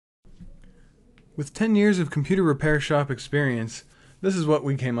With 10 years of computer repair shop experience, this is what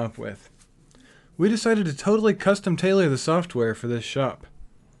we came up with. We decided to totally custom tailor the software for this shop.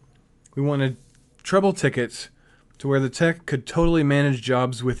 We wanted trouble tickets to where the tech could totally manage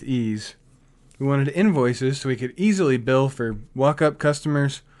jobs with ease. We wanted invoices so we could easily bill for walk-up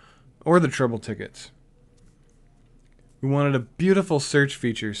customers or the trouble tickets. We wanted a beautiful search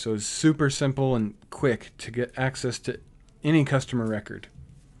feature so it's super simple and quick to get access to any customer record.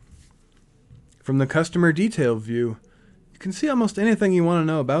 From the customer detail view, you can see almost anything you want to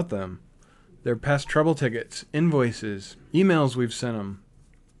know about them. Their past trouble tickets, invoices, emails we've sent them.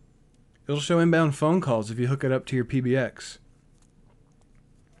 It'll show inbound phone calls if you hook it up to your PBX.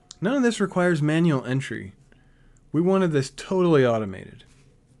 None of this requires manual entry. We wanted this totally automated.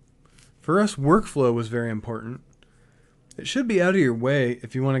 For us, workflow was very important. It should be out of your way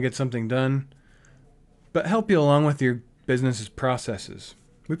if you want to get something done, but help you along with your business's processes.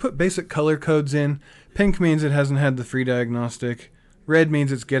 We put basic color codes in. Pink means it hasn't had the free diagnostic. Red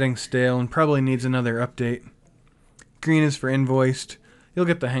means it's getting stale and probably needs another update. Green is for invoiced. You'll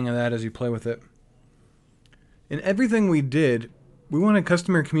get the hang of that as you play with it. In everything we did, we wanted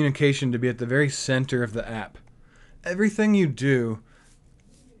customer communication to be at the very center of the app. Everything you do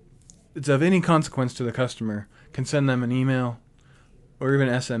that's of any consequence to the customer can send them an email or even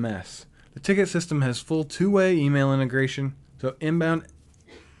SMS. The ticket system has full two-way email integration, so inbound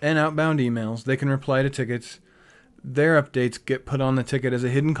and outbound emails, they can reply to tickets. Their updates get put on the ticket as a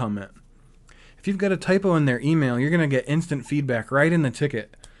hidden comment. If you've got a typo in their email, you're going to get instant feedback right in the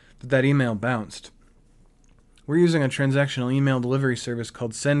ticket that email bounced. We're using a transactional email delivery service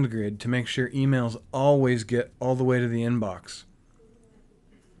called SendGrid to make sure emails always get all the way to the inbox.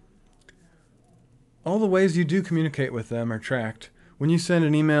 All the ways you do communicate with them are tracked. When you send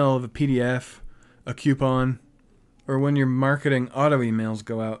an email of a PDF, a coupon, or when your marketing auto emails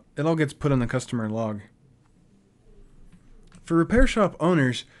go out, it all gets put on the customer log. For repair shop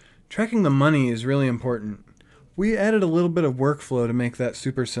owners, tracking the money is really important. We added a little bit of workflow to make that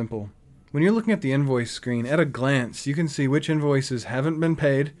super simple. When you're looking at the invoice screen, at a glance, you can see which invoices haven't been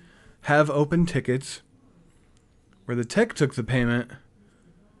paid, have open tickets, where the tech took the payment,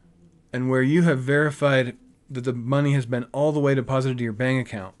 and where you have verified that the money has been all the way deposited to your bank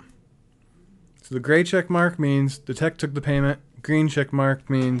account. So the gray check mark means the tech took the payment. Green check mark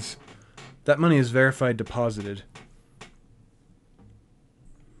means that money is verified deposited.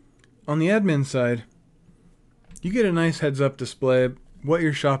 On the admin side, you get a nice heads-up display of what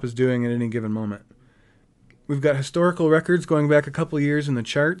your shop is doing at any given moment. We've got historical records going back a couple years in the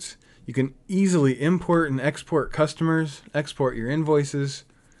charts. You can easily import and export customers, export your invoices,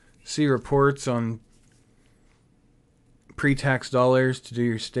 see reports on pre-tax dollars to do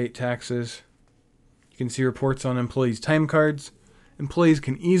your state taxes. You can see reports on employees' time cards. Employees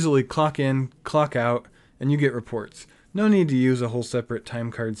can easily clock in, clock out, and you get reports. No need to use a whole separate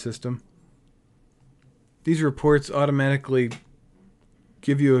time card system. These reports automatically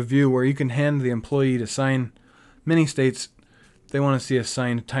give you a view where you can hand the employee to sign. Many states, they want to see a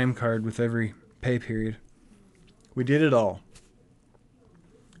signed time card with every pay period. We did it all.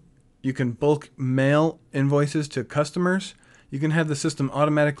 You can bulk mail invoices to customers. You can have the system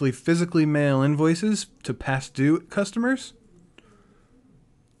automatically physically mail invoices to past due customers.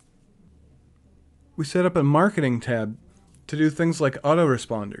 We set up a marketing tab to do things like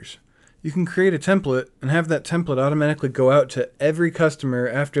autoresponders. You can create a template and have that template automatically go out to every customer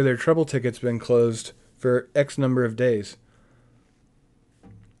after their trouble ticket's been closed for X number of days.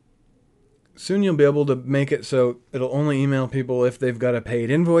 Soon you'll be able to make it so it'll only email people if they've got a paid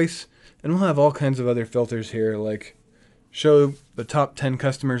invoice, and we'll have all kinds of other filters here, like show the top 10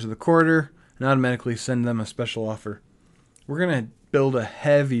 customers of the quarter and automatically send them a special offer. We're going to build a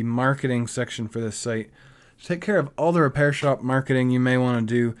heavy marketing section for this site to take care of all the repair shop marketing you may want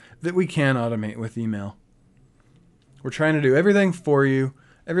to do that we can automate with email. We're trying to do everything for you,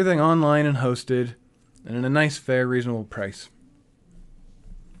 everything online and hosted, and at a nice, fair, reasonable price.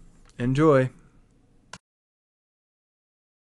 Enjoy!